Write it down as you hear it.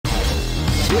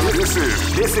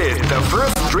This is the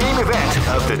first dream event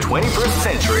of the 21st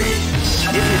century.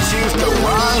 If you choose the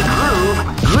wrong groove,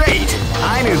 great!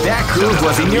 I knew that groove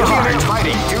was in your heart.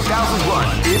 Fighting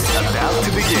 2001 is about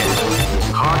to begin.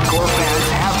 Hardcore fans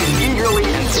have been eagerly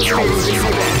anticipating this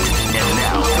event, and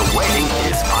now the waiting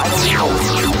is finally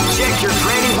over. Check your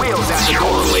training wheels at the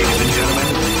door, ladies and gentlemen.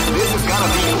 This is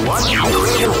gonna be one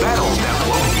incredible battle that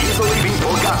won't easily be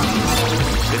forgotten.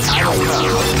 The time has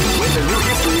come when the new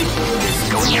history is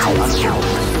going to unfold.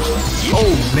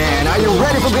 Oh man, are you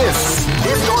ready for this?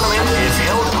 This tournament is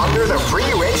held under the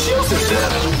free ratio system.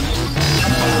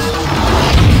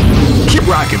 Keep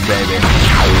rocking, baby.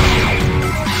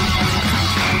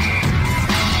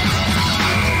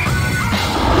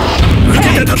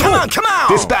 Come on, come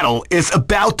on! This battle is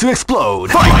about to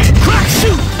explode. Fight! Crack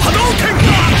shoot! Hadouken!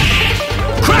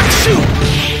 Crack shoot!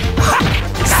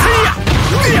 See ya!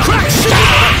 Crack shoot!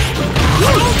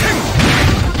 Hadouken!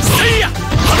 See ya!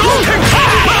 Hadouken!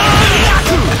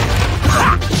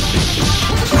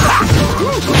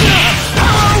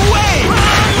 Power away!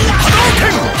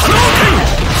 Hadouken! Hadouken!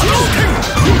 Hadouken!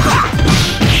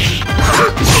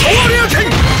 Shoryuken!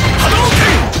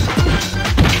 Hadouken!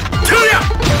 Tulliu!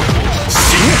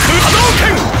 Shinku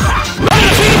Hadouken!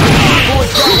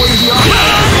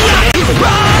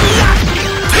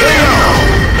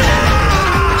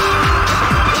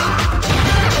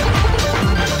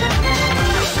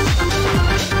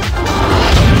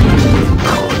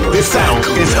 This battle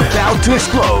is about to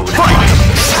explode. Fight!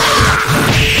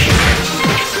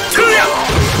 Tulliu!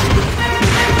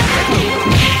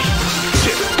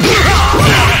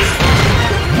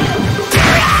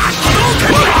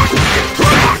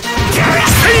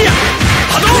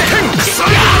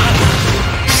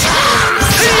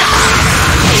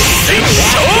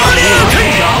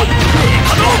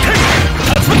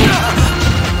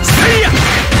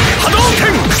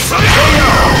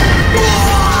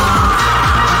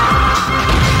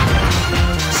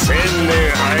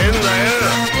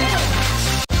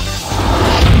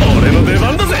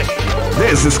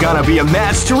 This is gonna be a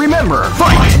match to remember.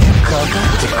 Fight!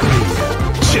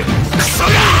 Shit.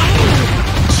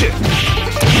 Shit.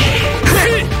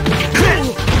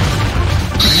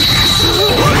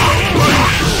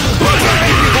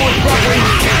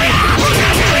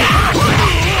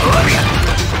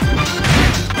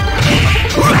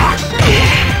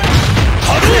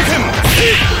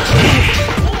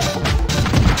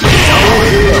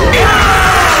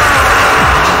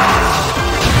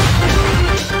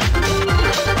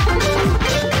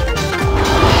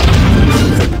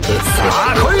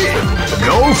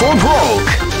 Go for broke!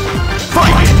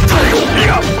 Fight!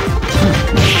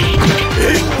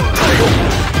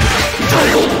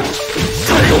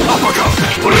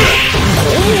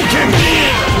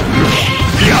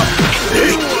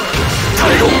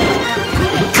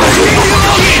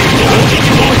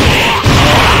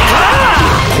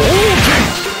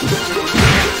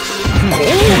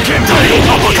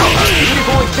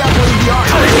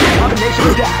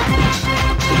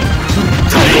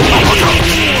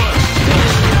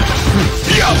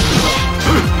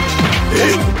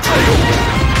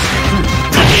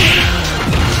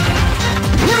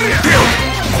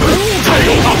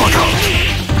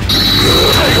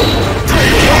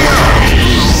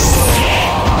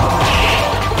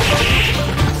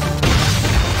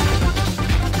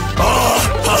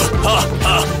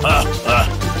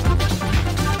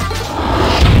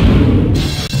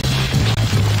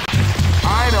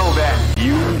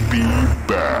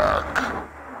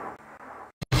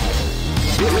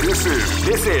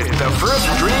 This is the first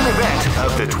dream event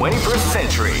of the 21st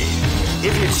century.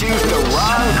 If you choose the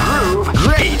wrong groove,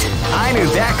 great! I knew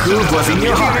that groove was in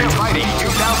your heart. Fighting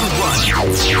 2001.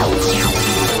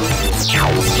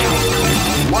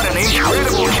 What an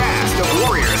incredible cast of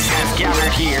warriors has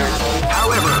gathered here.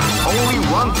 However, only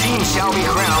one team shall be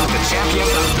crowned the champion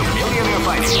of the Millionaire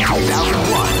Fighting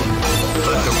 2001.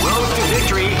 But the road to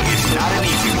victory is not an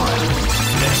easy one.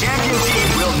 The champion team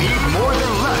will need more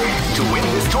than luck to win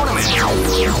this tournament.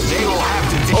 They will have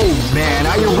to... Oh man,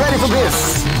 are you ready for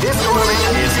this? This tournament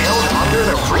is held under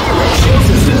the free ratio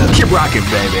system. Keep rocking,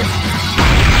 baby.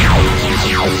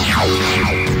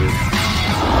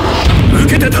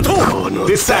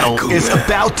 This battle is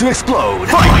about to explode.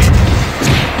 Fight!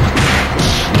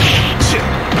 Shit.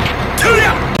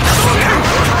 Tulliu!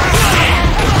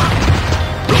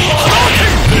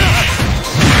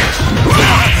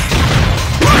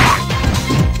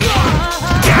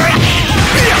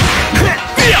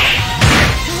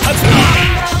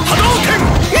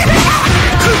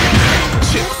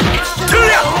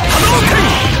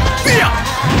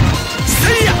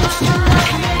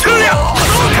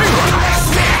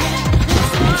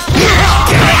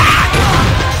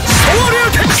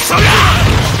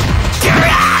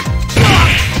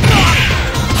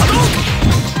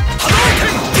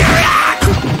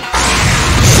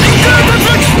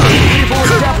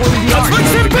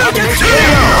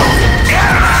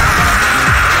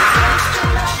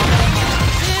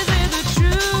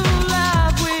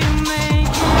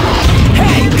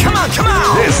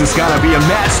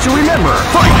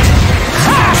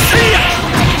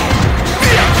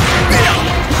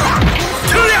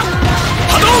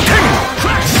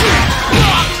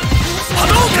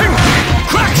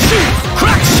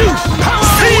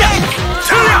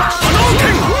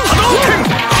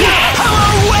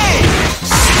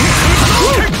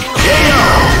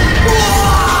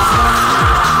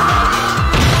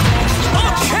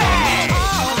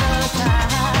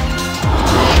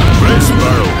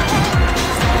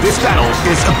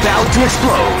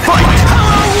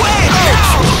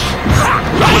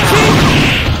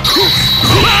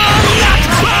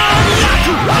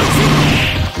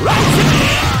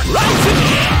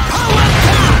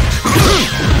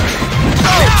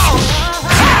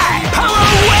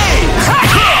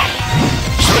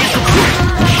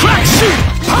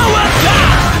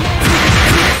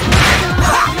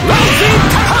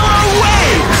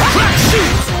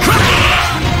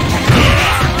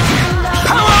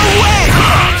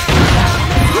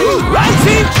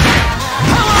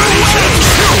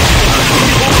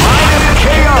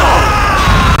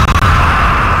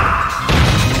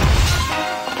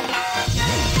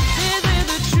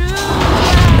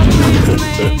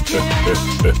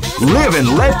 Live and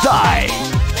let die.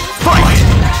 Fight!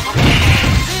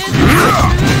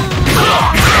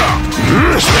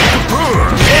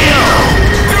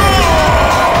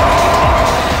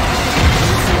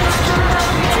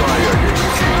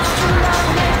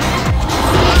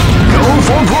 Go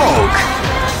for broke.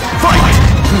 Fight!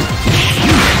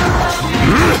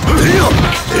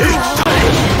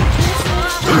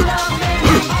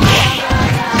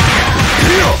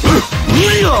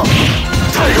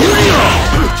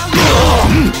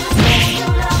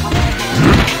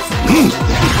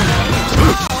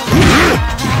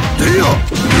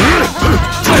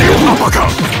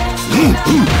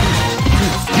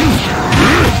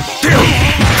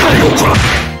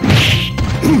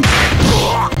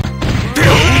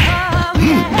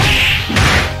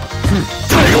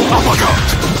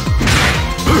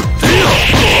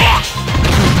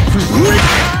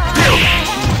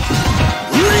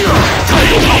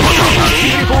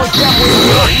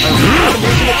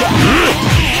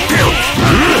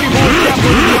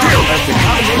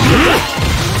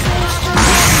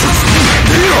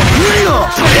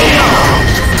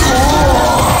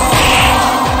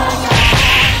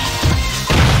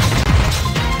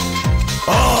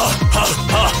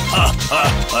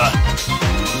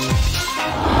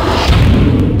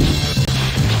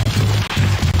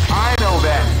 I know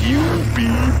that you'll be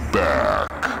back.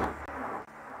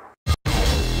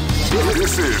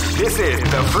 This is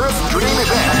the first dream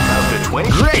event of the 20.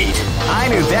 Great! I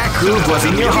knew that groove was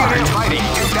in your heart. Fighting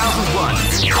 2001.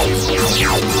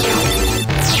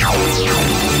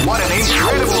 What an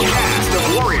incredible cast of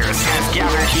warriors has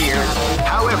gathered here.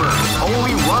 However,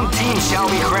 only one team shall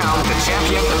be crowned the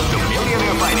champion of the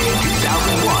Millionaire Fighting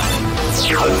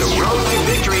 2001. But the road to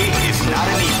victory is not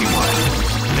an easy one.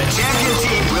 The champion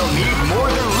team will need more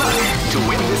than luck to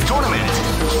win this tournament.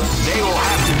 They will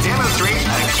have to demonstrate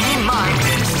a keen mind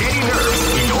and steady nerves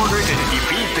in order to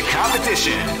defeat the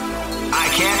competition. I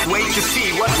can't wait to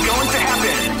see what's going to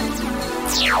happen.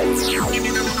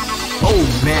 Oh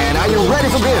man, are you ready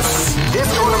for this? This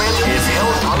tournament is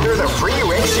held under the free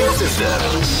ratio system.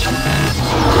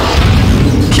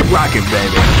 Keep rocking,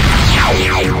 baby.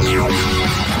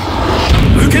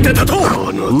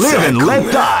 Live and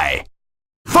let die.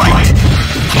 Fight!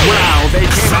 Wow, they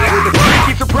came out with the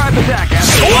keep surprise attack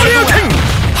after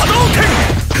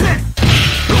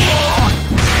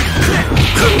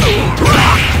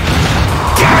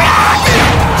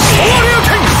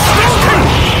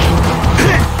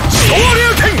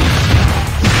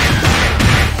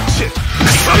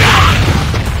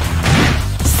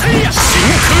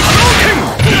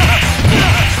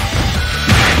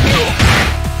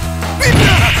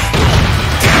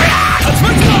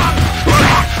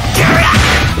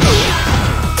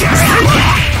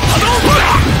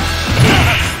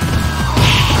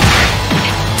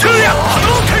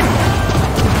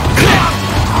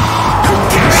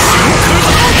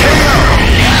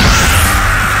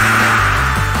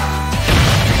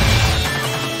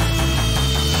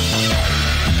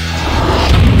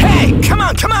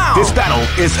Come on! This battle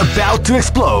is about to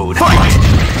explode. Fight!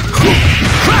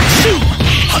 Crack shoot!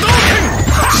 Hadouken!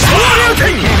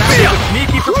 Hadouken!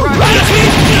 Sneaky surprise!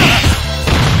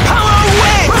 Power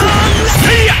wave!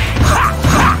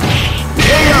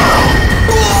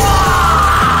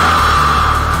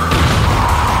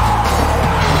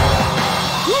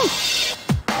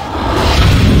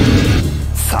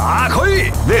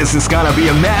 This is gonna be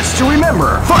a match to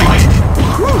remember. Fight!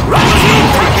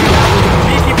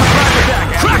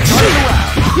 Crack shoot!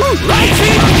 Right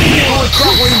team!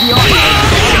 Traveling beyond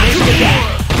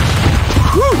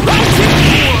right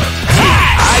team!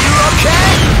 Are you okay?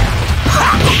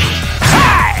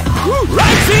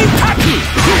 Right team! Taku!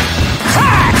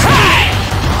 Power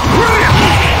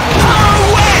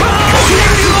wave!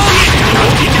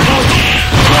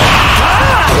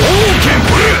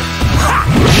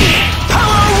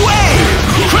 Power wave!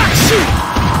 Crack shoot!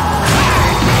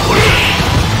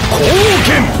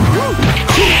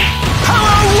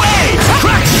 Power wave!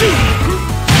 Crack shoot!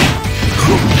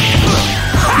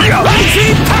 Right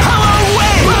team! Power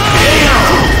wave!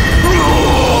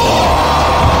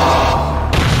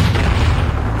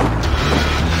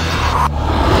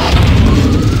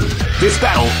 This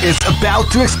battle is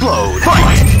about to explode.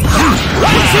 Fight!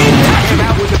 Right team! Came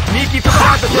out with a sneaky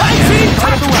surprise attack.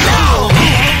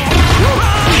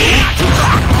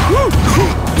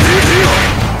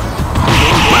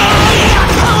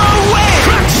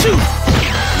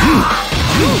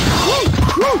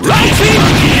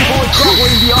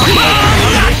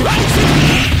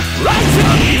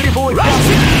 Beautiful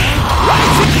expression.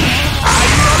 Are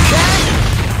you okay?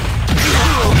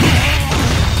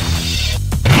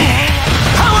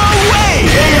 Power away!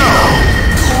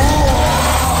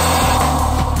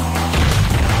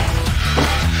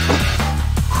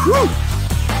 Whew.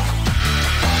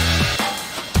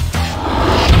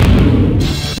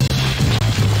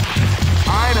 I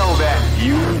know that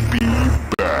you'll be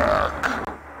back.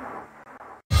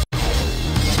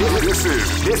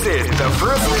 This is the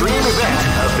first dream event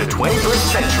of the 21st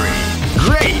century.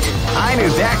 Great! I knew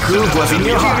that groove was in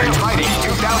your heart. Fighting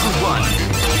 2001.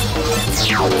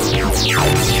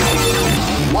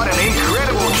 What an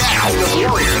incredible cast of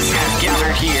warriors has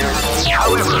gathered here.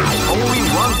 However, only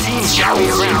one team shall be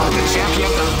crowned the champion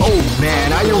of... Oh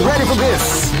man, are you ready for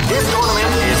this? This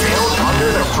tournament is held under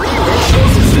the free ratio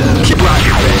system. Keep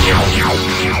rocking, baby.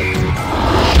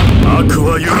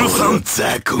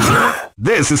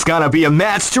 This is gonna be a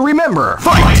match to remember.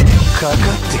 Fight!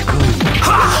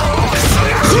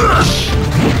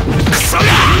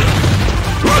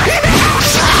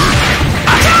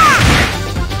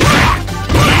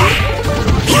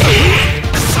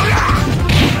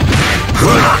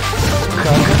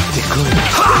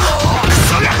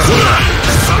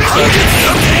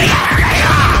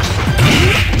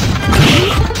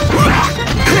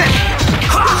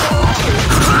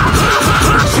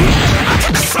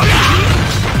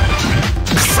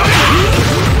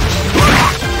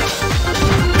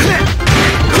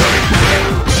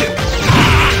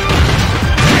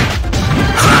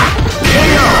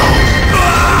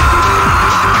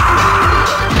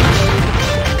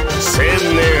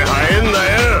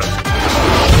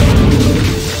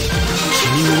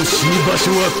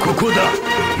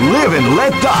 Live and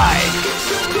let die.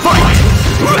 Fight!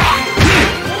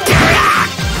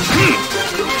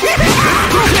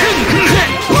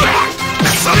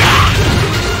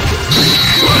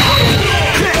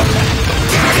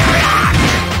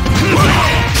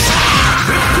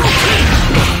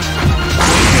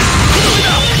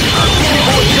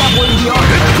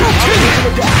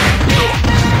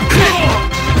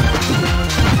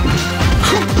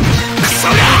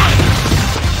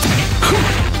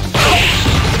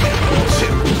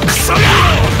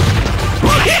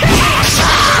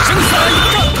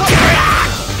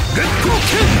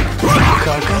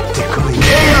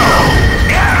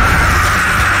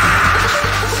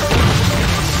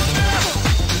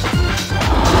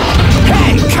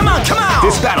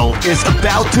 This battle is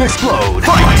about to explode.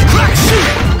 Fight!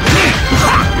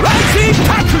 Rising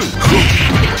Taku!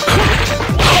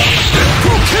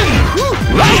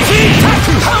 Rising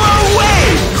Taku! Power away!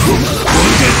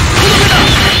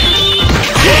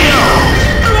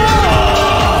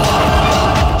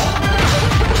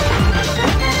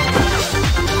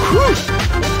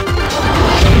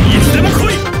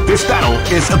 This battle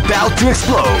is about to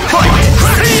explode. Fight!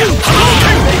 They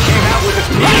came out with a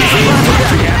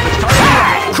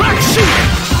crack shoot!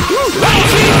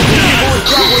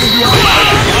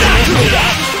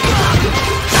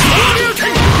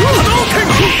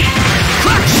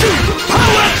 Crack shoot!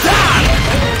 Power down!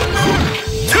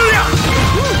 Tulliu!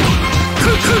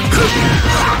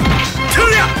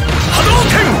 Tulliu!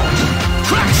 Hadouken!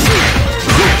 Crack shoot!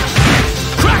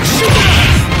 Crack shoot!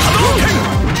 Hadouken!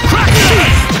 Crack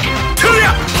shoot!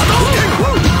 Tulliu! Hadouken!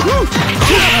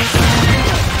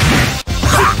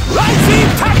 Rising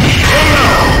Taku!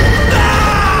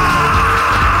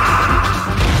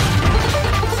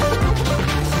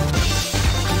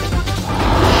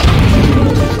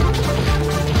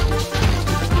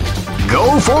 Go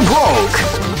for broke!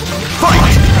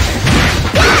 Fight!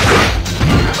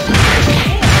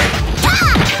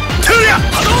 Tulliu!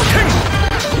 Hadouken!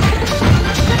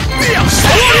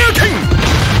 Hadouken!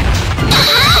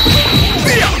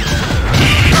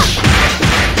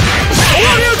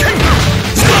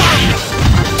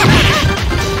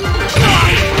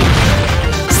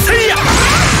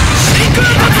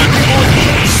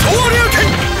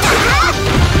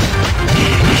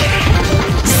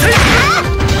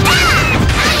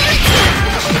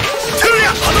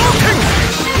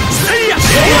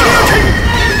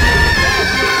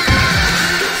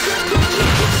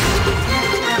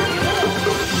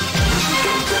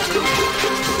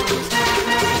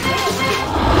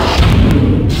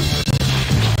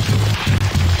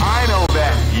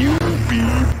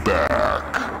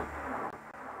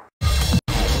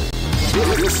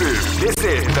 This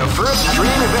is the first dream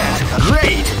event.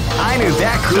 Great! I knew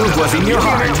that groove was in your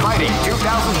heart. Fighting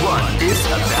 2001 is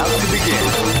about to begin.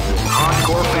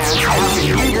 Hardcore fans have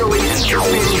been eagerly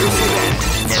anticipating this event,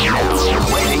 and now the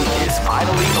waiting is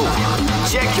finally over.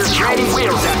 Check your training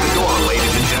wheels at the door,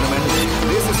 ladies and gentlemen.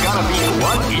 This is gonna be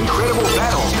one incredible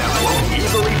battle that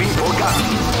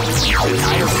The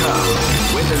time has come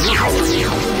when the new history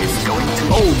is going to...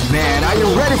 Oh man, are you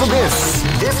ready for this?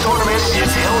 This tournament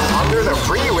is held under the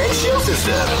free ratio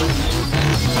system.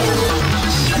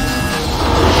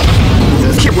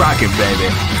 Keep rocking, baby.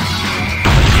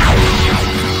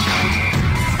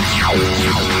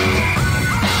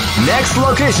 Next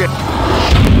location.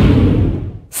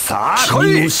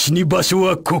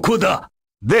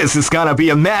 This is gonna be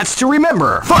a match to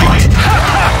remember. Fight!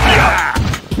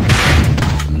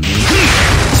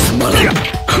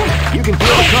 You can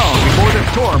feel the calm before the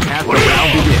storm as the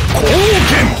round begins.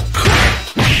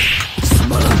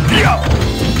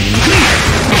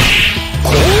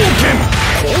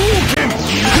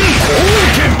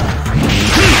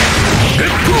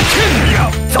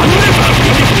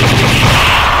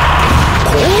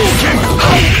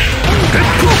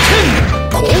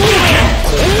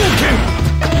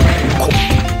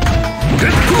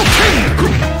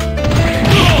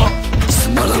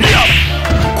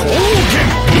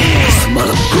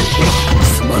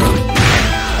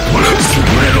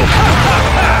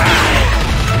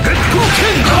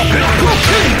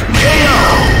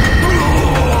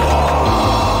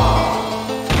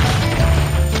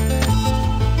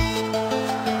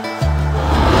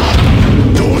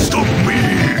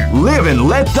 Live and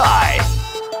let die.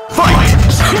 Fight!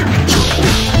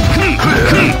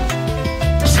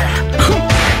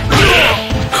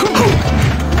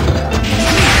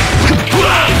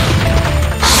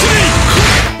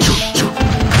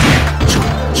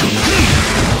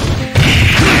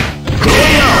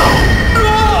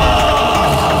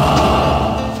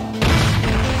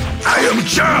 I am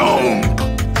Jump!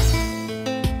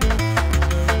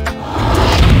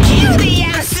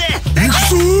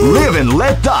 Live and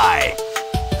let die.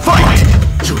 Fight!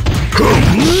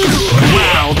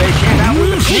 Wow, they came out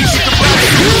with a sneak surprise.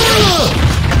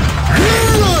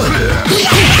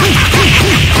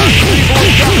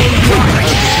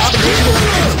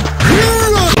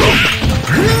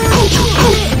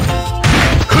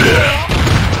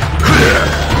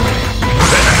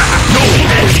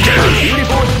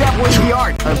 Beautiful step with the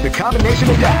art of the combination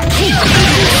attack.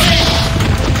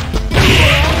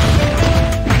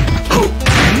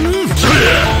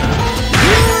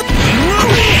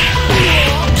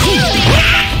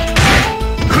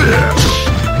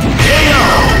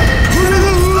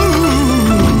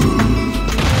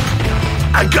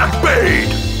 I got paid!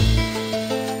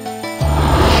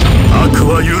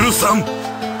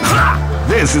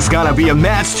 This is gonna be a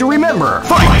match to remember.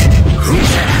 Fight!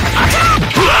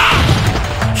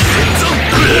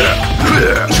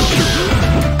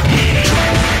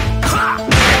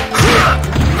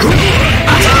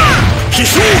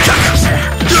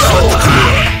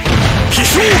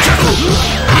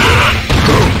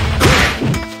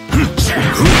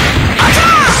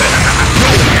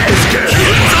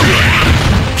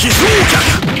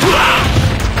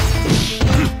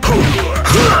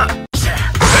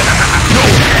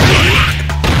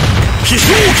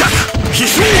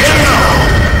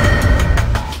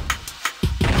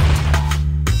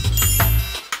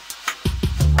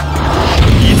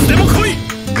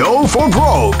 Go for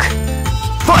broke.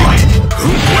 Fight!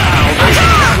 Wow, they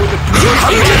came out with the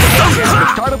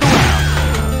start of the round.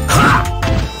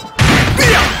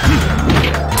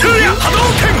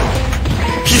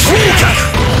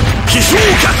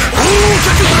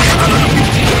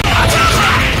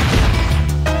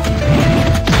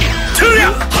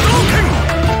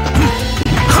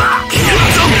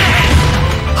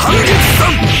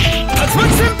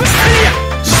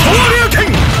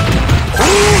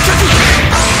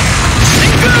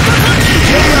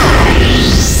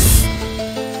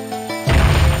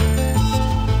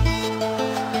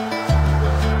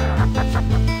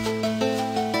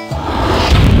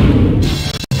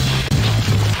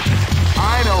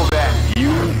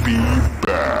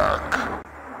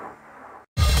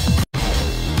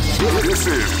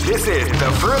 This is the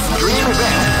first dream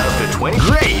event of the 20.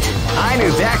 Great! I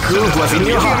knew that groove was in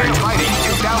your heart. Fighting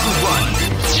 2001.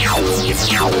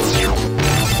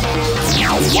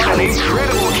 What an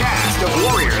incredible cast of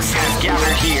warriors has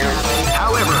gathered here.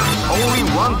 However, only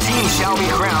one team shall be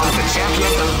crowned the champion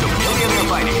of the Millionaire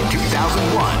Fighting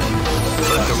 2001.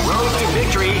 But the road to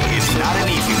victory is not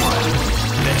an easy one.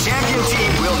 The champion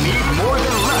team will need more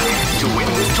than luck to win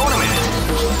this tournament.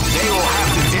 They will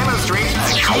have to demonstrate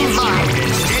a keen mind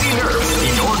and steady nerves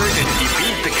in order to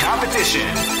defeat the competition.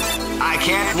 I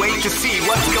can't wait to see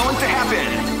what's going to happen.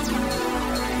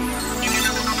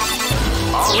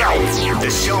 Alright, the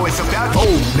show is about...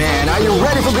 Oh man, are you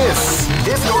ready for this?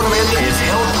 This tournament is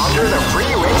held under the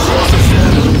free ratio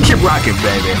system. Keep rocking,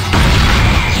 baby.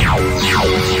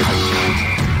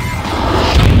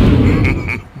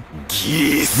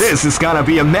 This is gonna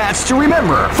be a match to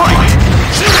remember. Fight!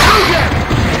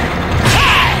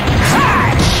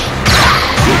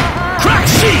 Crack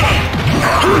sheet!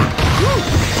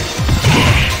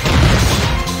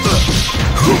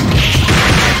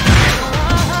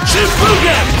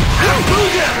 Shifugen!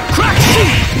 Crack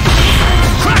sheet!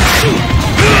 Crack sheet!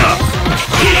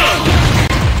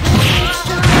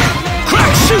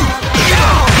 Crack shoot!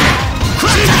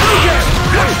 Shifugen!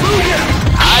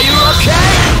 Are you okay?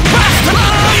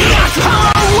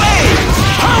 Power wave!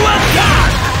 Power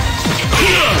dart!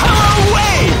 Power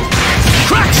wave!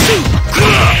 Crack shoot!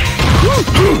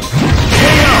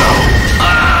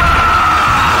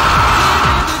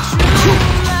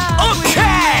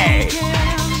 Okay!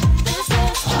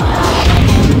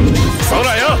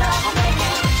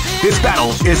 This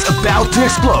battle is about to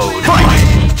explode. Fight!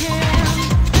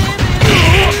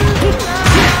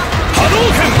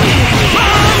 Hadouken!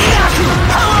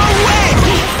 Power wave!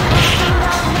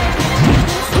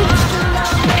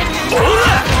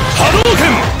 Ora!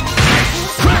 Hadouken!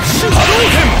 Crack shoot!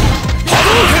 Hadouken!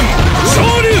 Hadouken!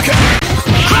 Shoryuken!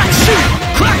 Crack shoot!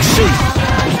 Crack shoot!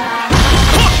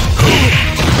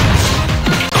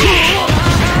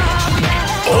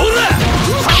 Ora!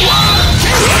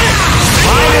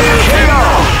 Final KO!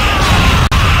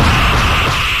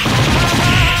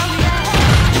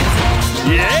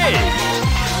 Yay!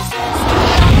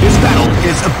 This battle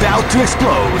is about to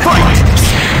explode. Fight!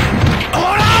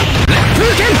 Ora!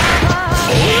 Hadouken!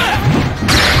 Ora!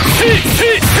 See!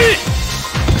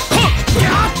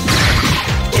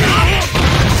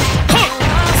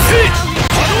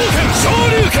 Hadouken!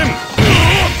 Shoryuken!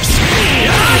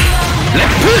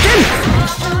 Hadouken!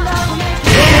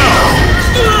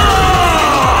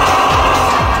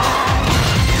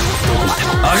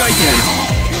 あがいてやる。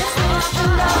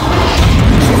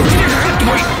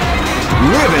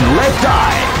Live and let die.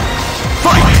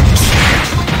 Fight!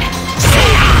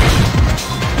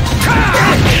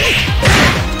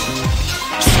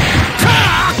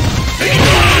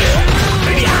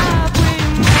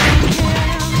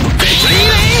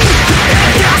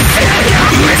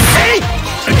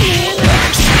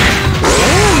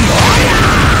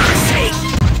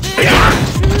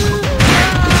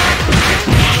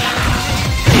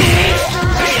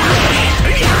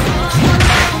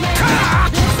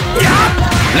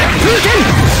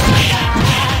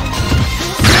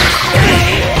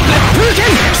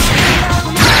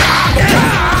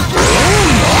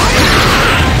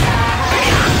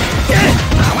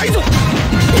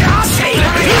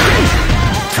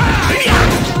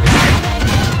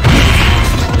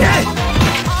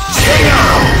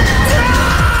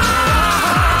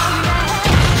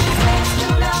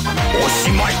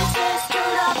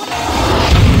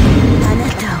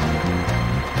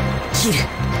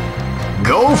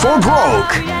 Go for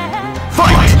broke!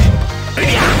 Fight!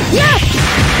 Yeah!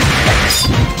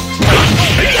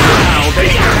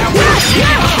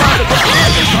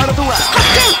 Start of the round.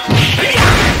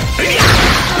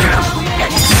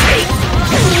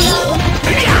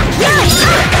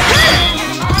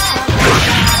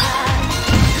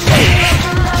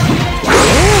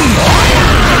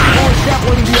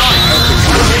 Definitely the art of the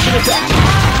combination attack.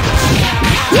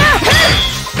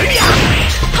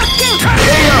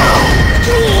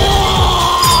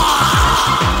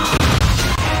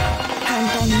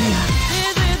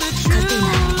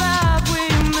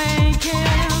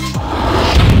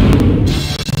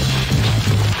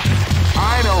 I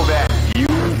know that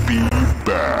you'll be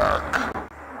back.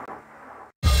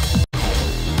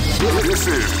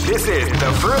 This is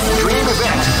the first dream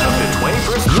event of the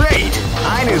 21st. Great!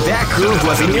 I knew that groove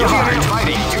was in your heart.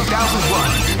 Fighting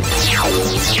 2001.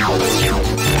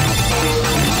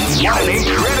 What an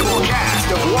incredible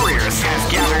cast of warriors has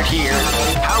gathered here.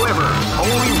 However,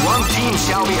 only one team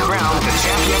shall be crowned the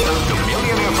champion of the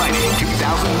Millionaire Fighting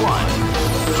 2001.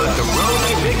 But the road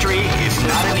to victory is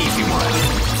not an easy one.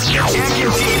 The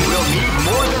champion team will need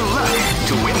more than luck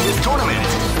to win this tournament.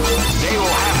 They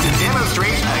will have to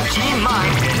demonstrate a keen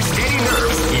mind and steady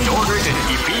nerves in order to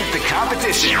defeat the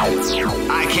competition.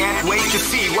 I can't wait to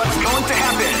see what's going to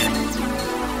happen.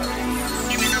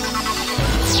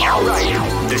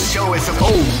 Alright, the show is...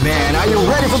 Oh man, are you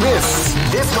ready for this?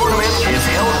 This tournament is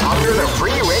held under the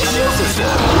free ratio system.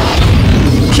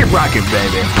 Keep rocking,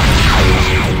 baby.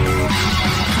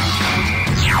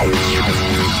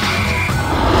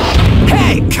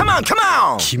 Hey, come on, come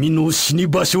on! 君の死に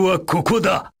場所はここ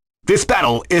だ。 This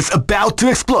battle is about to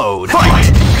explode.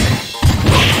 Fight!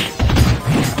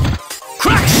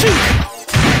 Crack shoot!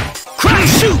 Crack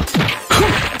shoot!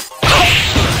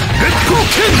 Let's go,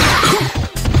 Ken!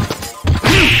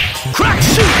 Crack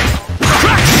shoot!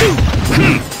 Crack shoot!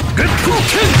 Let's go,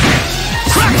 Ken!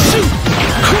 Crack shoot!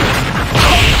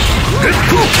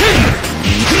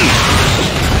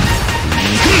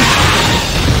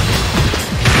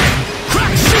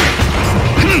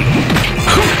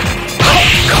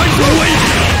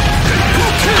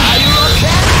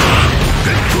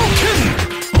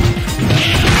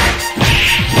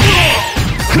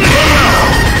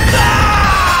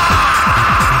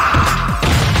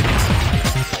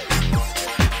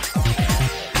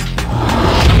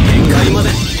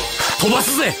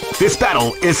 This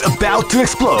battle is about to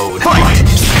explode. Fight!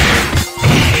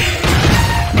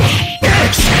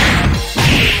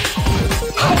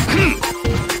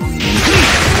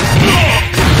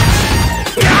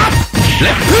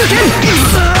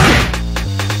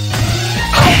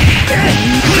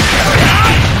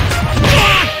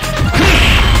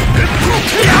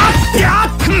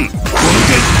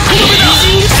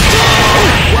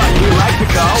 What we like to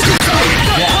call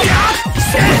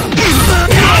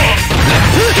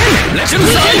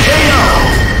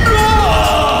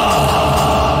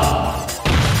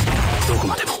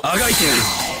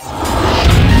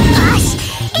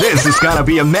This is gonna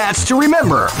be a match to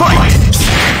remember. Fight!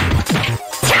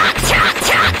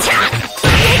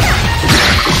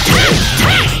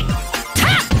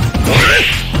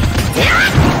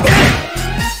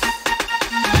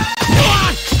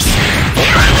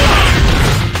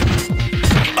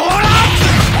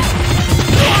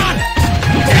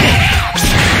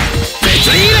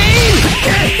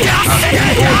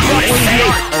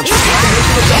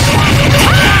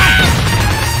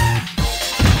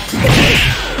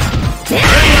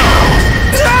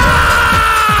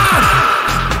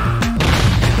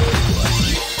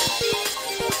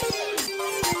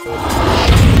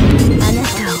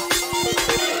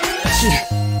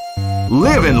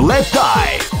 Live and let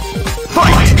die.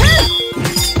 Fight!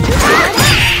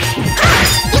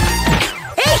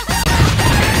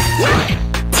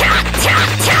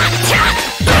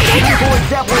 Beautiful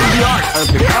example in the art of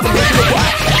the combination of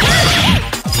black.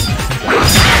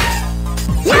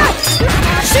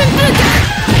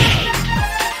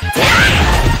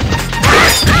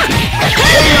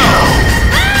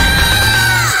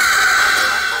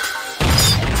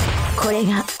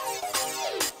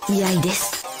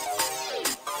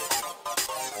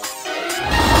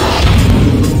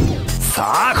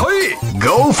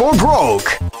 Go for broke.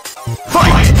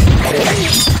 Fight!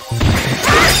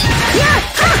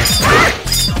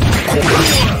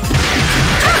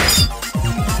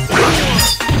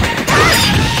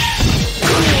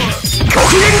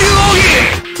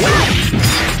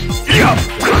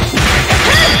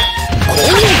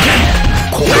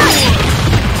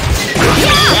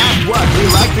 That's what we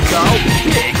like to call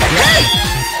big.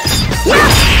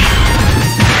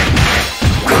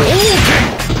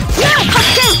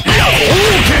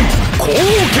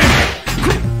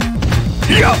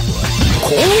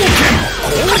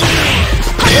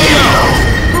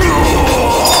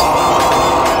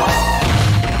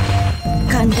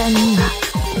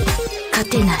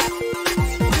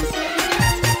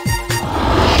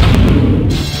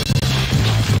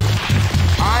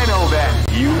 I know that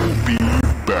you'll be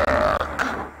back.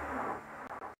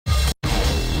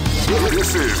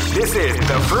 This is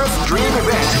the first dream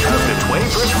event of the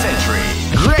 21st century.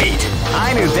 Great!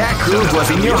 I knew that groove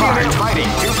was in your heart. Fighting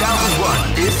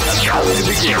 2001 is about to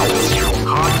begin.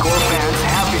 Hardcore fans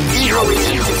have been eagerly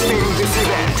anticipating this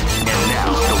event, and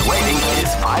now the waiting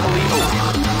is finally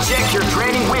over. Check your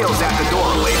training wheels at the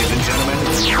door, ladies and gentlemen.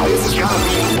 This is gonna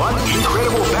be one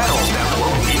incredible battle that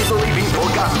won't easily be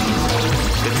forgotten.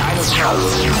 The time has come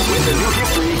when the new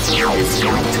history is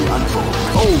going to unfold.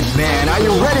 Oh man, are you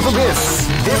ready for this?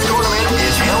 This tournament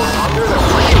is held under the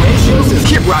regulations.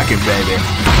 Keep rocking, baby.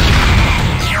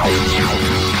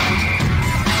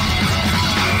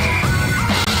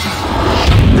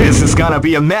 This is gonna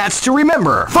be a match to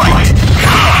remember. Fight!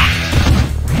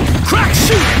 Crack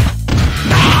shoot!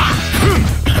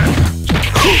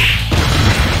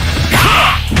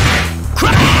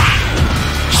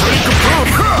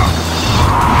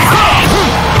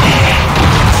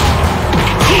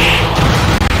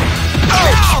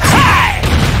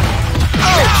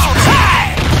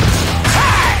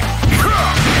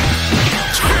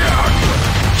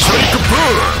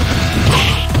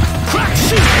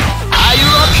 Are you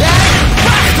okay?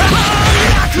 Ready,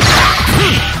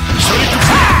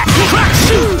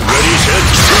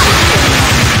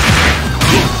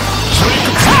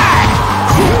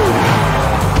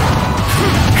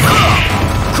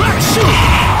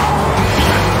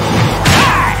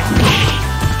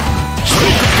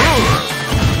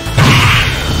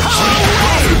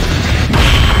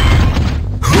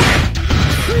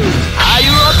 Are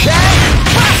you okay?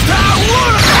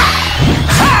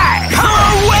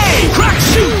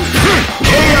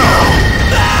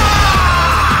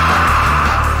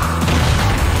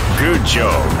 Good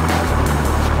job.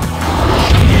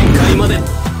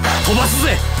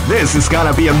 This is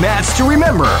gonna be a match to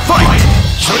remember. Fight!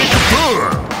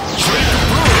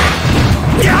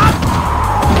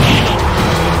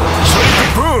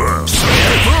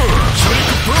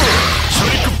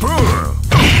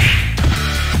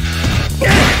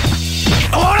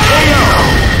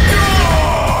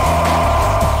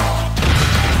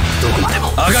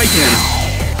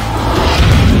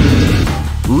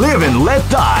 Live and let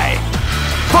die.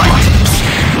 Fight!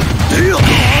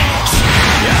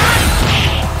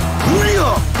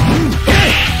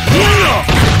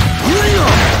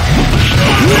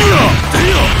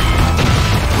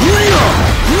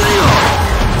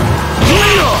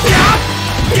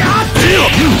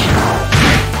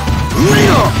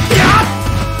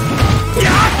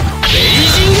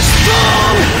 Beijing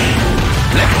Storm!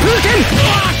 Putin!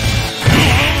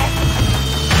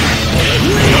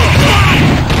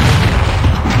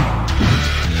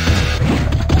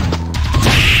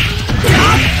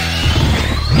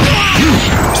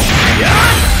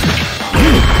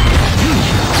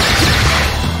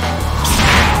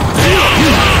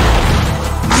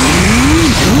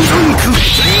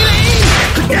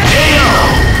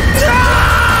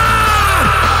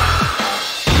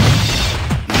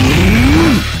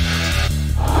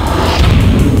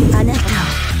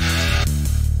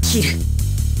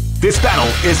 This battle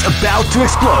is about to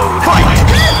explode. Fight!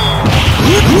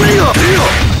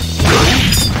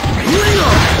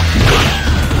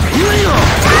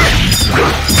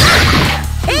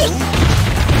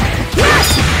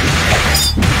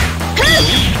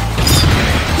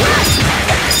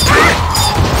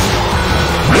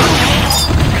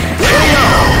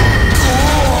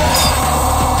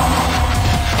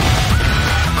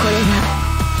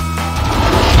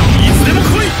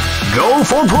 Go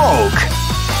for broke!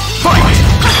 Fight!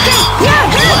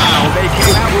 Wow, they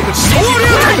came out with a surprise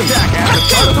attack at the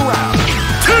start of the round.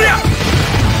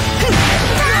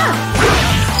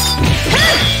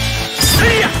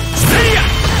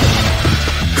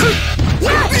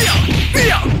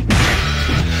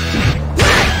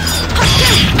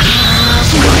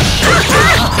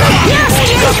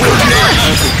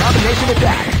 Combination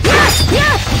attack.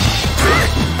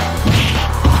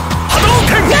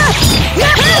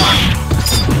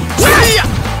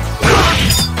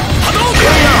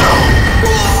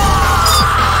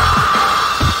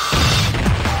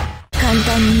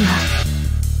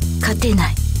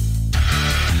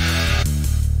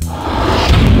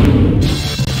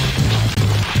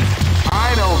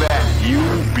 I know that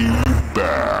you'll be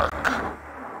back.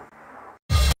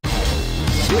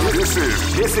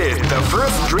 This is the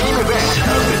first dream event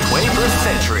of the 21st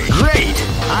century. Great!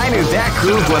 I knew that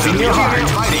groove was in your heart.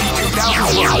 Fighting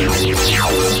 2001.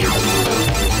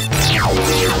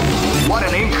 What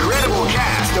an incredible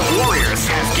cast of warriors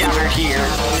has gathered here.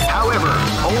 However,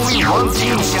 only one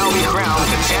team shall be crowned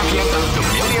the champion of the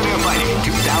Millionaire Fighting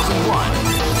 2001.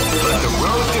 But the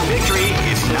road to victory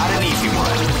is not an easy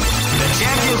one. The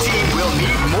champion team will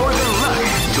need more than luck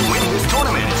to win this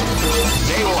tournament.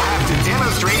 They will have to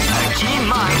demonstrate a keen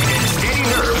mind and steady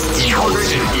nerves in order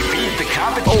to defeat the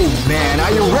competition. Oh man,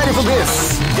 are you ready for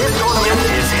this? This tournament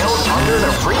is held under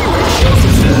the free ratio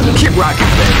system. Keep rocking,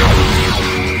 baby.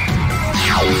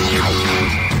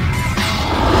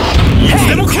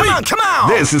 Hey, come on!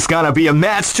 This is gonna be a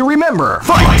match to remember.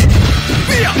 Fight!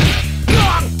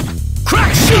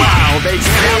 Crack shoot! Wow, they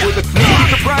came out with a sneaky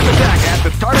surprise attack at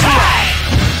the start of the round.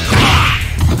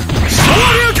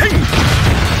 Shoryuken!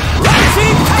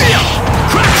 Rising Tail!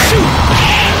 Crack shoot!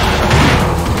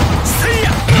 See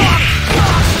ya!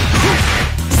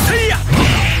 See ya!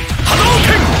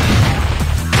 Hadouken!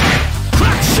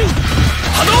 Crack shoot!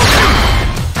 Hadouken!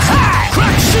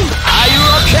 Crack shoot! Are you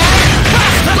okay?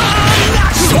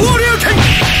 Shoryuken!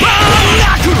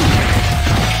 Bannaku!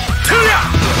 Tulliu!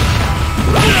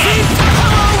 Rising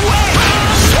Tail!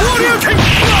 Shoryuken!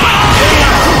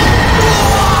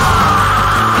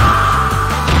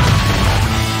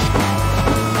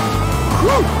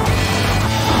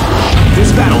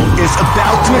 This battle is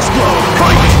about to explode.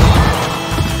 Fight!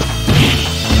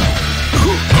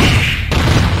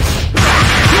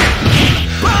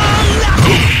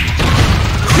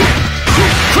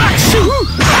 Crack shoot!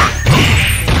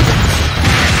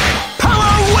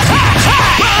 Power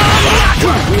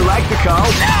what we like to call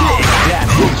big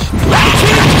damage.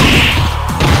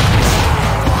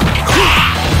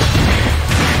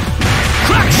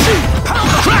 Crack shoot!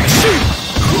 Crack shoot!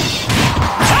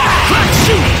 Crack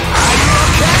shoot! Are you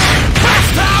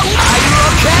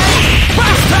okay?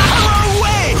 Basta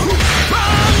away!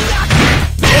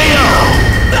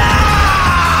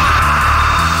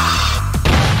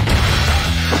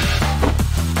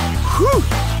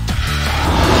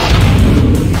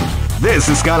 This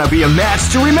is gonna be a match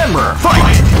to remember.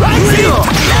 Fight! Crack shoot!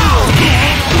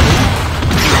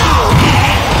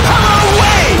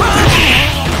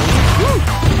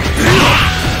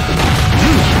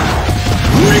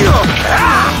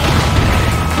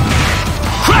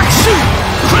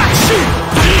 Crack shoot!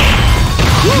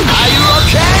 Are you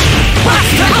okay?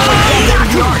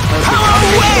 Power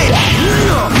away!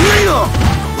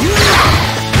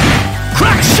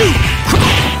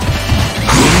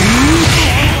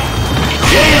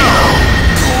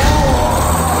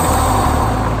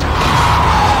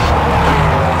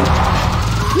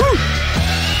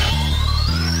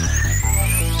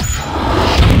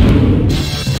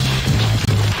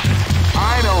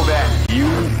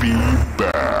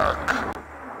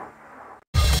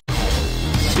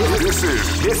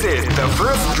 This is the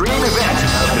first dream event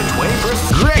of the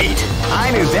 21st. Great!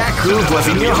 I knew that groove was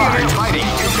in your heart. Fighting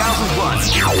 2001.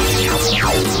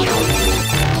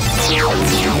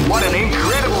 What an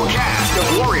incredible cast of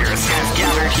warriors has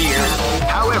gathered here.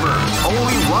 However,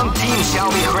 only one team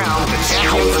shall be crowned the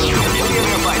champions of the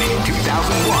Millionaire Fighting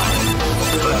 2001.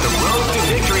 But the road to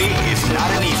victory is not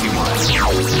an easy one.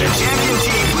 The champion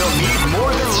team will need more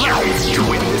than luck to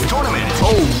win this tournament.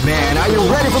 Oh man, are you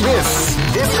ready for this?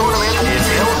 This tournament is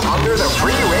held under the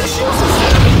free ratio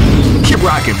system. Keep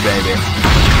rocking, baby.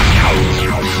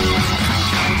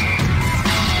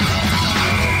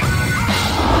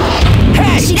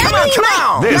 Hey, come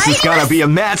on! This is gonna be a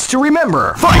match to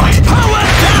remember. Fight! Power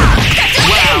attack!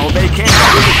 Wow, they came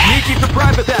out with a sneaky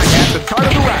surprise attack at the start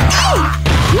of the round.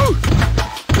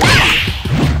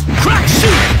 Crack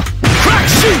shoot! Crack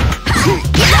shoot!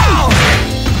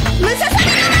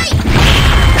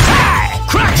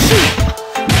 Crack shoot!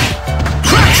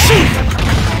 Crack shoot!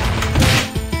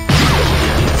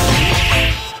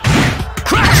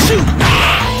 Crack shoot!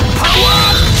 Power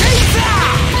chaser!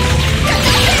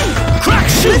 Crack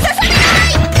shoot!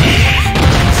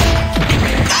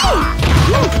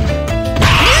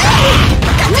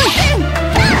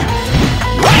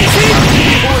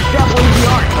 People are definitely the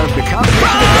art of the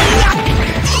combination attack.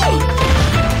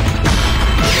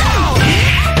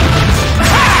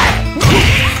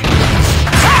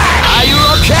 Are you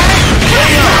okay?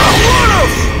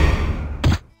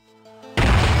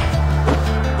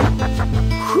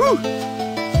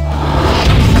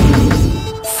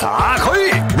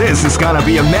 This is gonna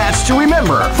be a match to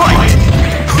remember. Fight!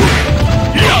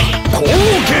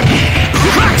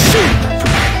 Crack shoot!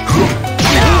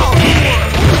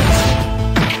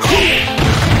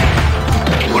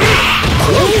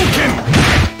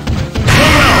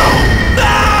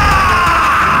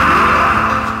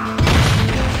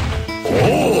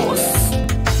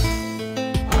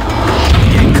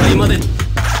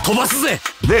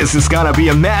 This is gonna be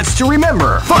a match to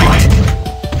remember. Fight!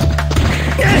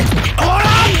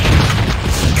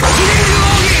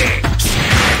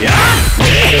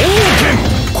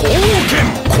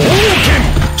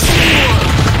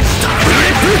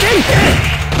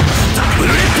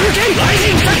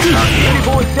 Any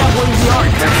boy definitely the art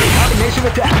of the combination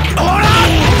attack.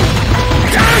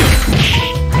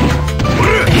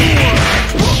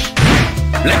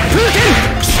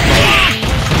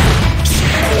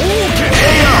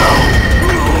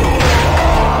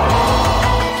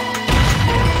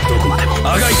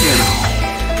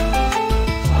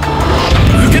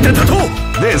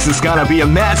 This is gonna be a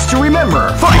match to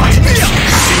remember. Fight!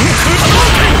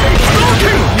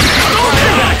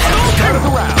 Start of the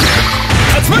round.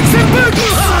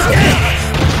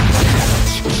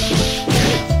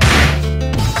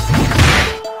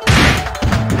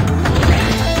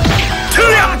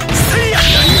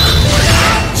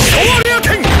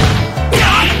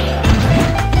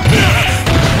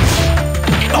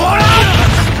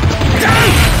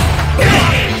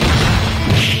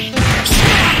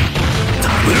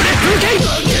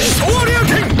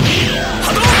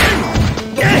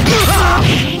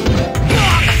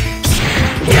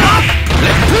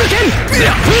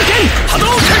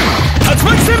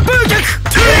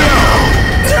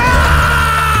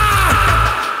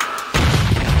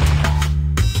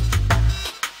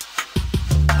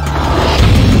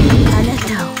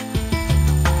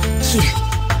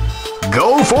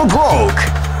 Go for broke.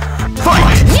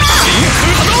 Fight!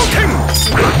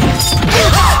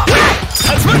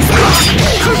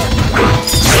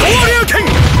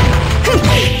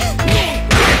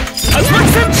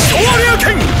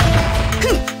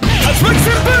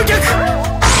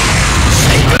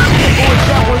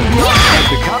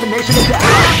 The combination attack.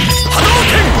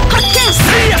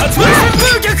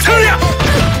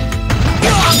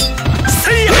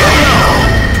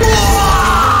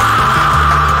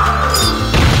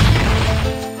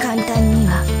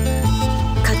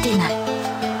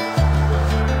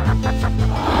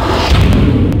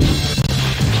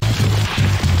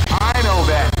 I know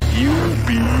that you'll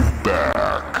be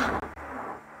back.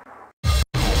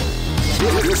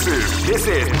 This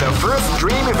is the first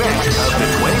dream event of the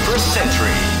 21st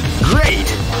century. Great!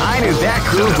 I knew that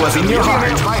groove was in your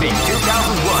heart. Fighting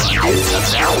 2001 is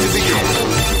about to begin.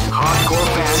 Hardcore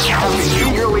fans have been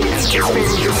eagerly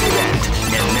anticipating this event,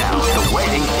 and now the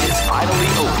waiting is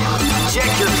finally over. Check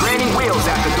your training wheels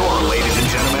at the door, ladies and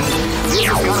gentlemen. This is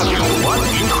gonna be one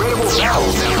incredible battle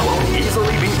that won't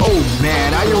easily be. Oh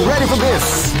man, are you ready for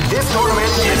this? This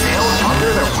tournament is held under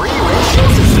the free ratio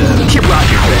system. Keep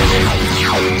rocking, baby.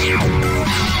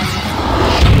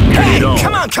 Hey,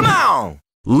 come on!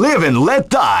 Live and let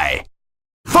die.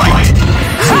 Fight!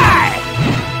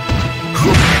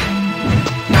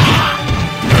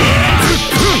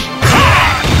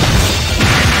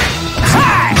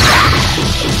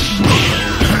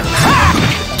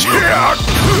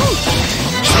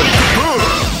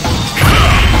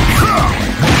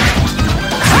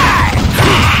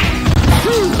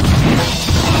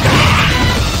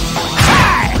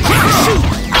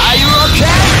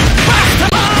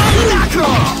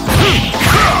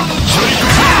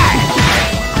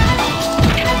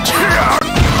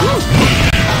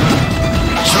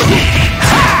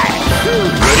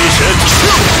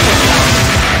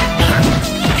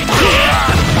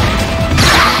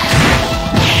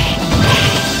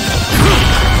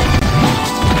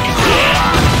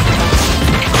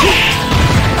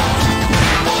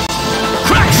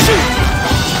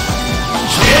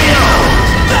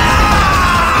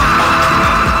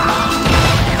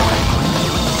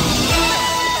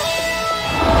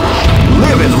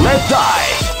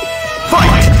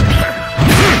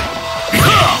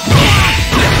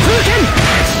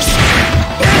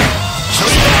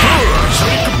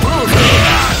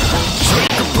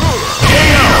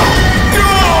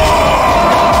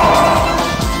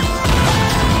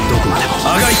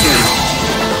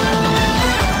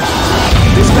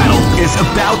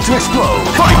 To explode.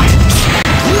 Fight!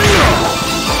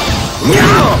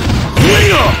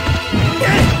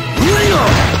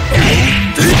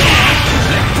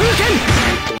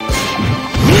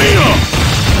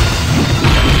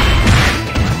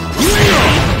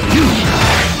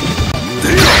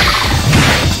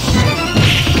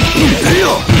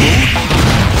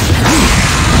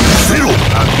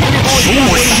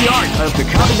 Of the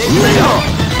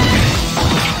combination.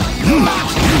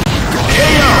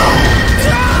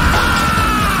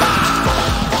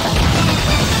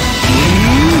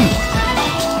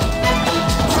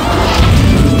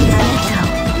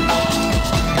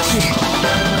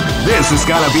 This is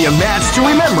gonna be a match to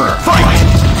remember. Fight!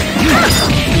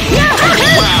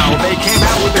 Wow, they came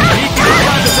out with a deep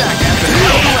surprise attack at the end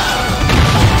of the round.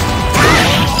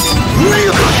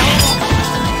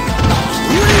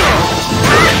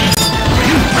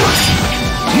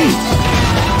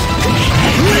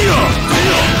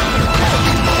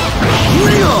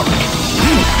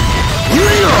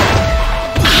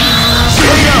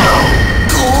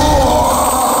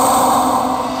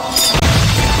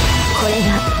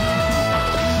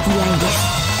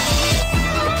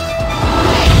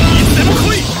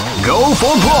 Go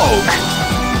for broke!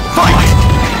 Fight!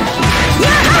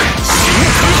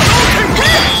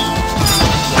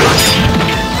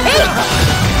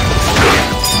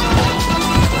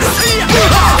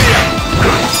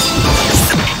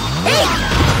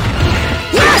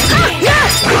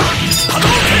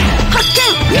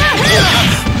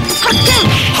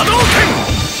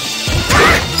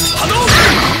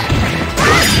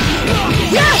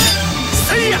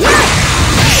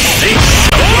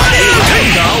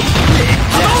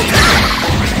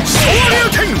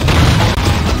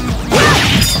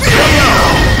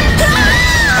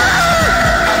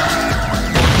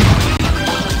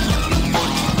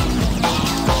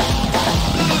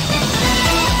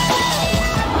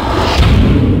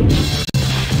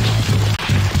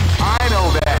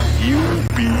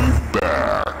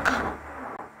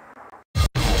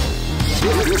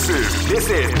 This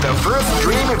is the first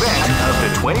dream event of the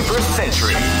 21st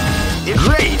century.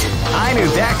 Great! I knew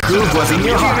that groove was in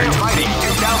your heart. Fighting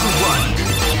 2001.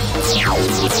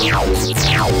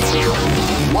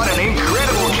 What an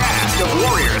incredible cast of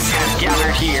warriors has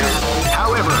gathered here.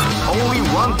 However, only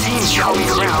one team shall be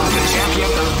crowned the champion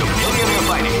of the Millionaire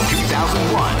Fighting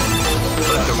 2001.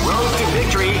 But the road to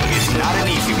victory is not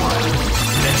an easy one.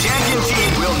 The champion team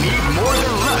will need more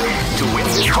than luck to win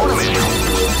this tournament.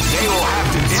 They will have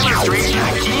to demonstrate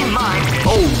a keen mind.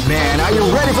 Oh man, are you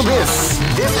ready for this?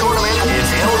 This tournament is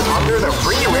held under the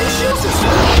free ratio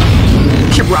system.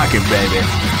 Keep rocking, baby.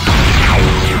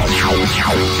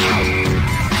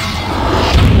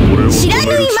 知ら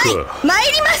ぬいま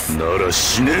いります。なら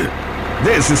死ね。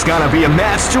 This is gonna be a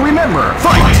match to remember.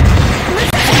 Fight!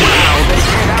 Wow, they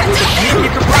came out with a sneaky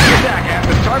surprise attack at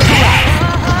the start of the round.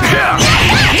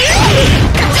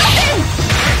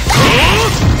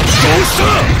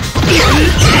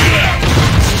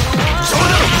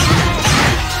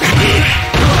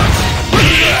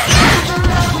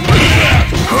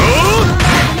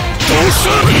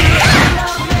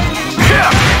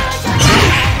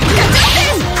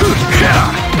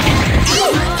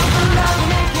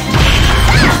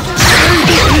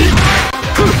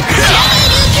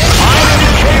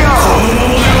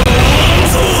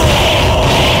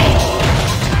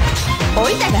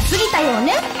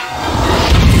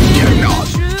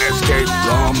 escape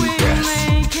from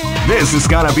death. This is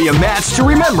gonna be a match to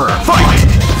remember. Fight!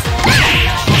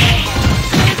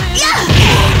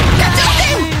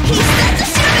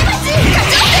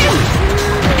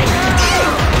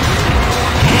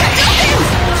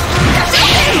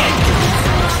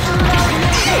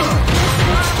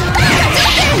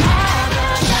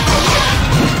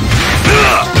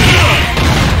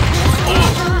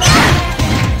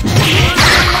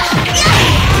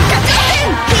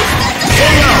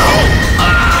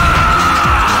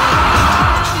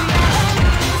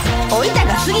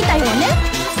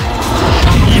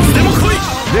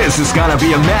 This is gonna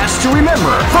be a match to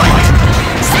remember. Fight!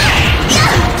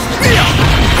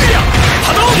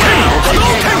 Hadouken!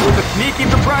 With a sneaky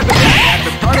surprise attack at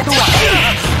the start of the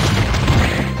round.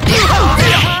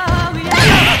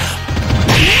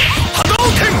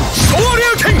 Hadouken!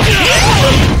 Shoryuken!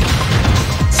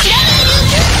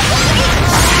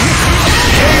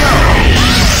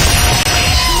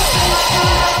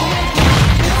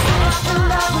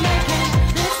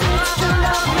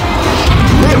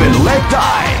 Live and let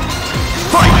die.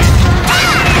 Fight!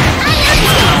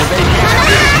 They can't have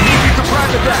this sneaky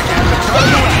surprise attack at the start of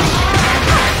the round.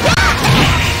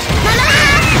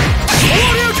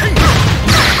 Shoryuken!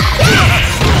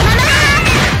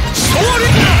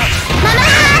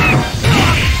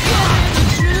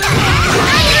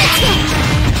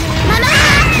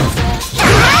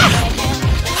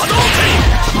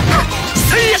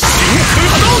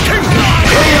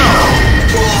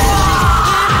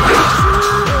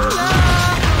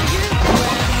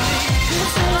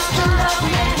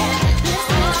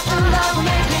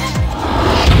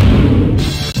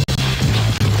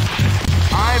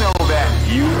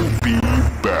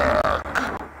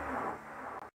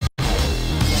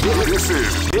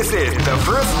 This is the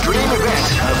first dream event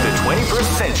of the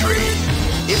 21st century.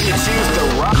 If you choose the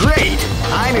wrong... Great!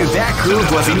 I knew that groove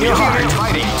was in your heart.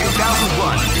 Fighting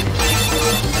 2001.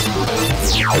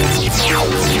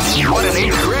 What an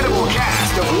incredible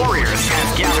cast of warriors has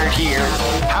gathered here.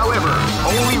 However,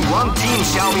 only one team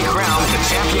shall be crowned the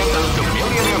champion of the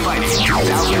Millionaire Fighting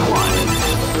 2001.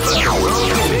 But the road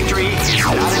to victory is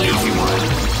not an easy one.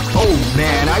 Oh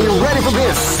man, are you ready for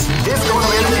this? This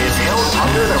tournament is held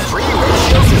under the free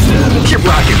ratio system. Keep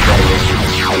rocking, baby.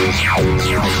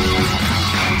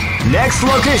 Next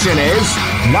location is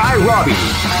Nairobi.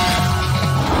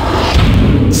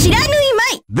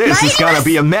 This is gonna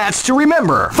be a match to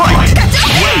remember. Fight!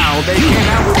 Wow, they came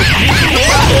out with a sneaky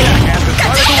attack at the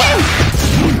start of the round.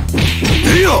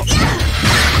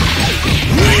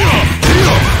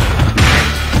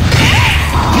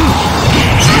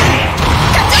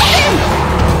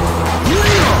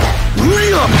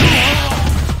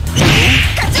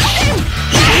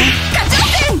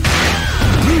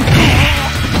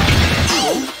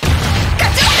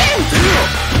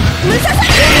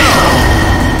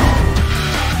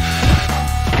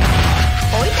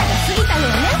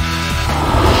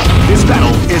 This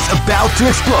battle is about to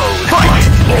explode. Fight!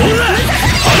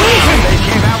 They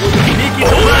came out with a sneaky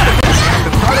surprise attack at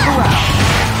the start of the round.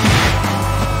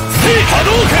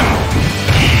 Hadouken!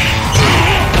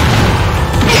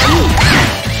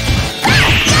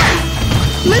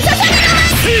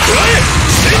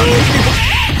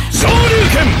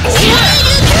 Shoryuken!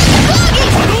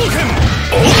 Hadouken!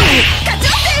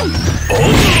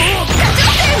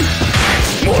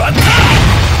 Moratta!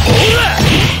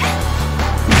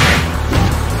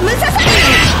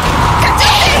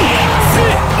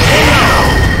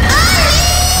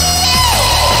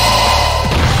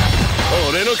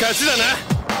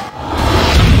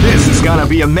 This is gonna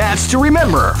be a match to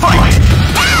remember. Fight!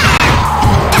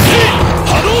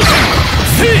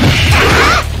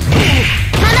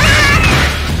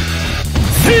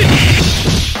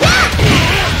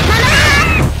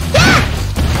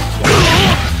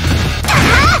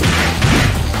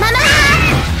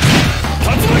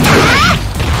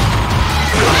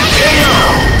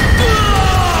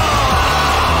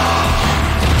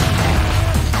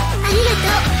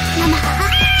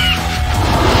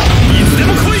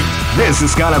 This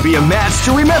is gonna be a match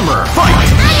to remember. Fight! Wow,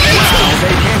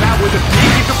 they came out with a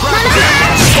sneaky surprise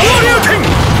attack. Shoryuken!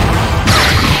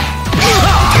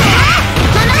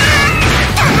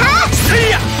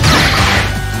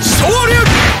 Shoryuken!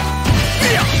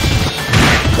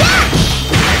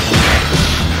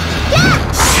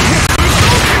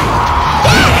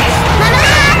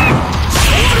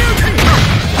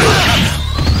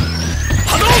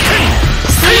 Hadouken!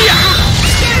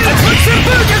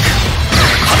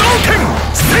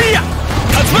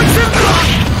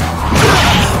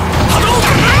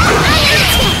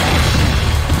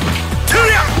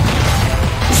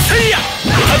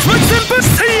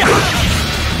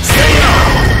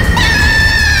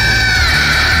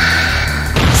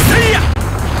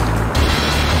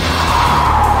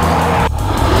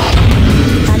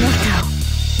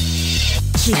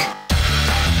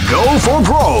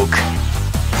 for broke.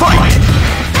 Fight!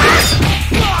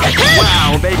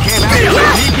 Wow, they came out with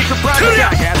a sneaky surprise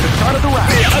attack at the start of the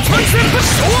round.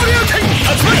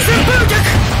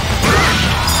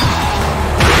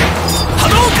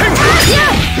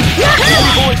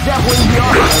 Beautiful example in the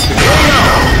art of the KO.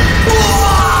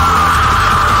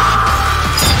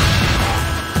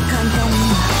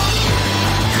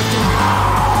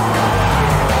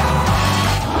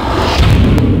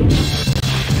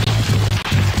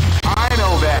 I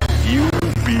know that you'll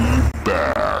be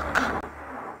back.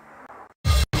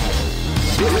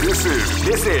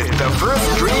 This is the first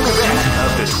dream event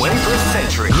of the 21st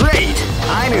century. Great!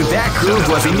 I knew that groove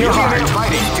was in your heart.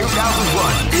 Fighting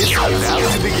 2001 is about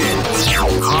to begin.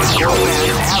 Hardcore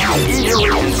fans have been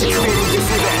eagerly anticipating this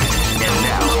event, and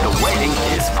now the waiting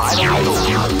is finally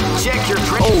over. Check your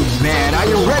train. Oh man, are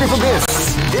you ready for this?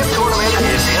 This tournament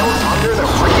is held under the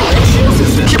free ratio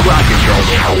system. Keep rocking,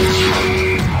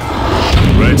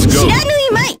 Let's go. 知らぬ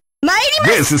いまい参りま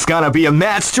す This is gonna be a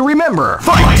match to remember.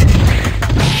 Fight!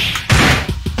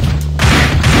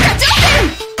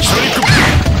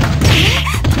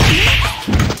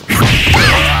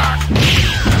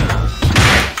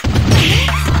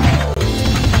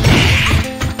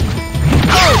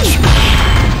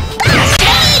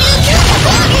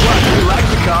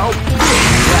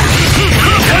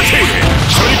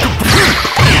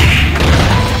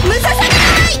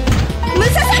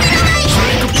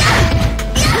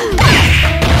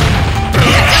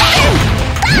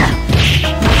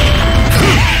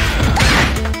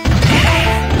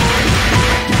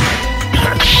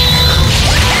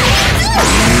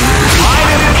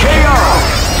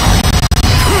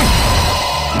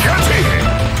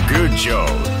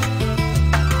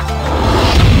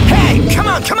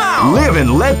 Live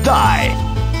and let die.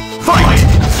 Fight!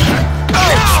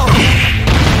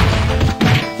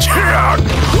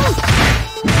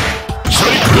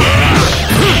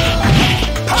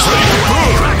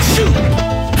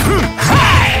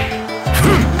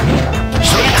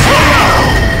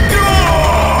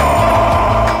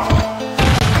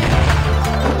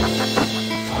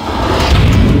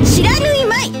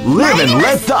 Live and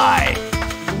let die.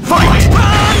 Fight!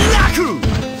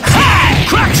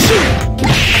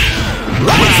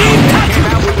 Came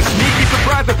out with a sneaky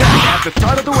surprise attack at the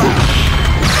start of the round.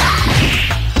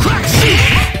 Crack shoot!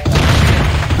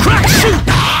 Crack shoot!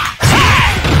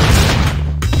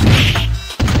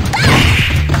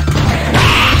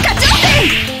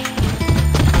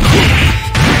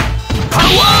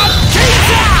 Power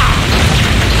Chaser!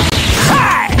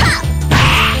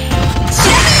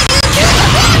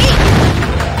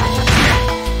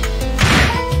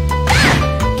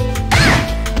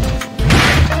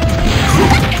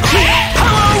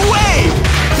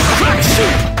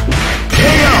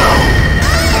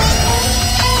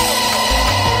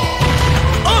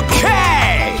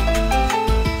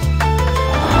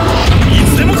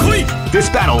 This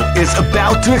battle is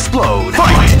about to explode.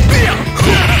 Fight!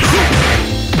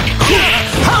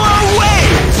 Power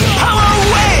wave! Power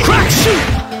wave! Crack shoot!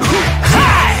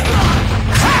 Hi!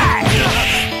 Hi!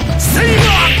 See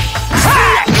ya!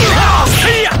 Hi!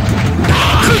 See ya!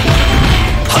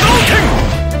 Hadouken!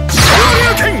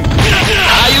 Shoryuken!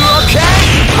 Are you okay?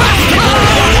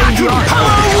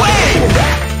 Power wave!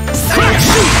 Crack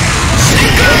shoot!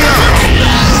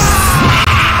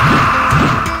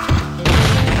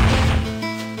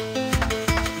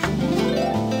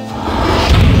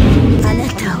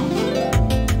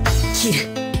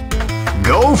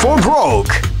 Go for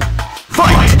broke.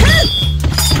 Fight!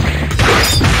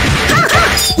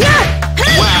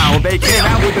 Wow, they came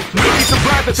out with a sneaky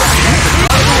surprise attack.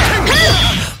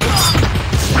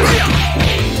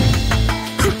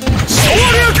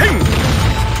 Shoryuken!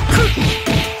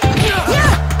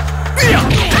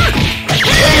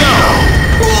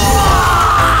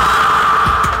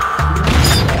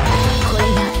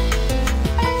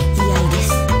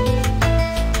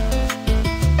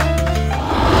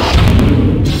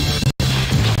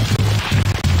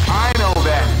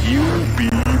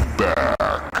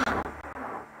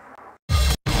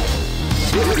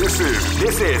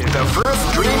 This is the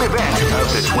first dream event of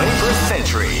the 21st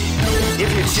century. If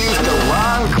you choose the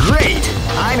wrong, Great!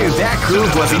 I knew that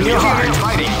groove was in your heart.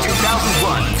 Fighting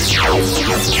 2001.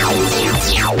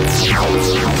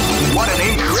 What an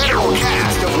incredible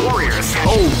cast of warriors.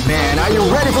 Oh man, are you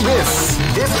ready for this?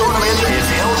 This tournament is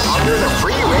held under the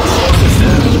free ratio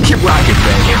system. Keep rocking,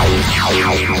 baby.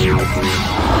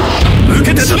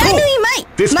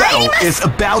 This battle is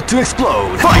about to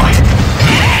explode. Fight!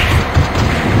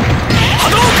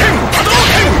 Hadouken!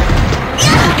 Hadouken!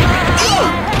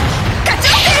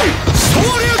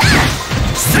 Shoryuken!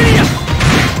 See ya!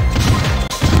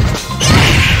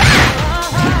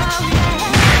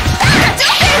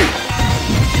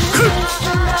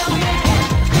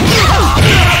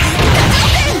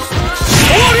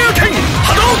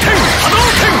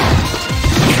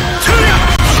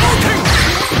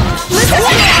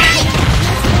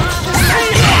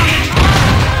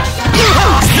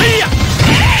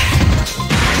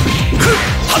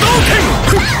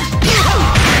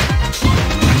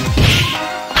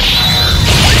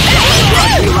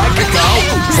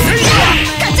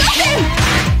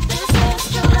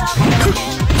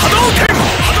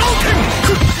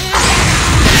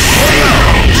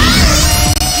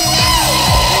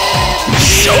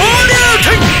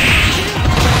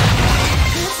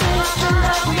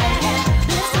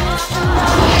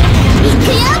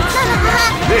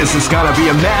 This is gonna be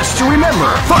a match to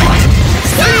remember. Fight!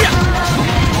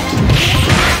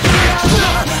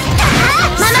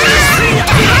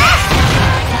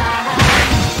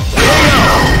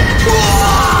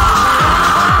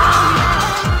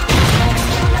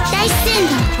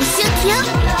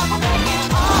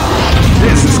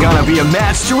 This is gonna be a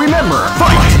match to remember.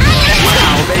 Fight!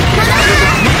 Wow, they get out of the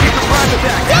sneaky surprise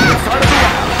attack at the start of the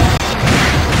round.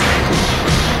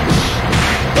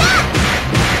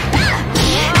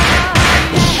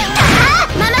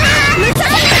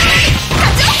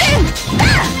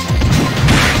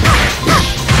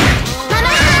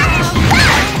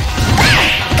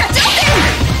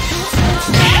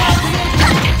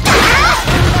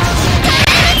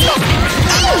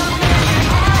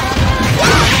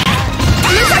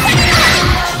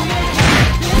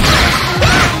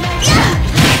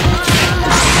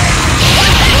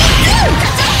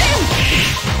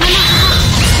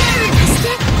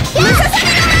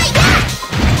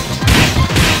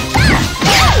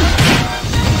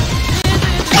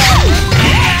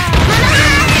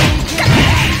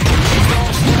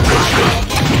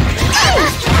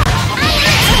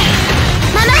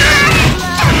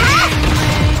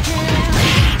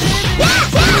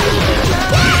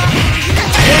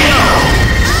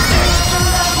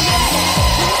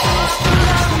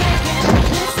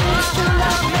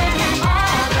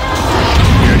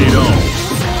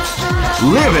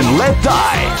 Live and let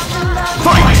die.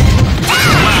 Fight!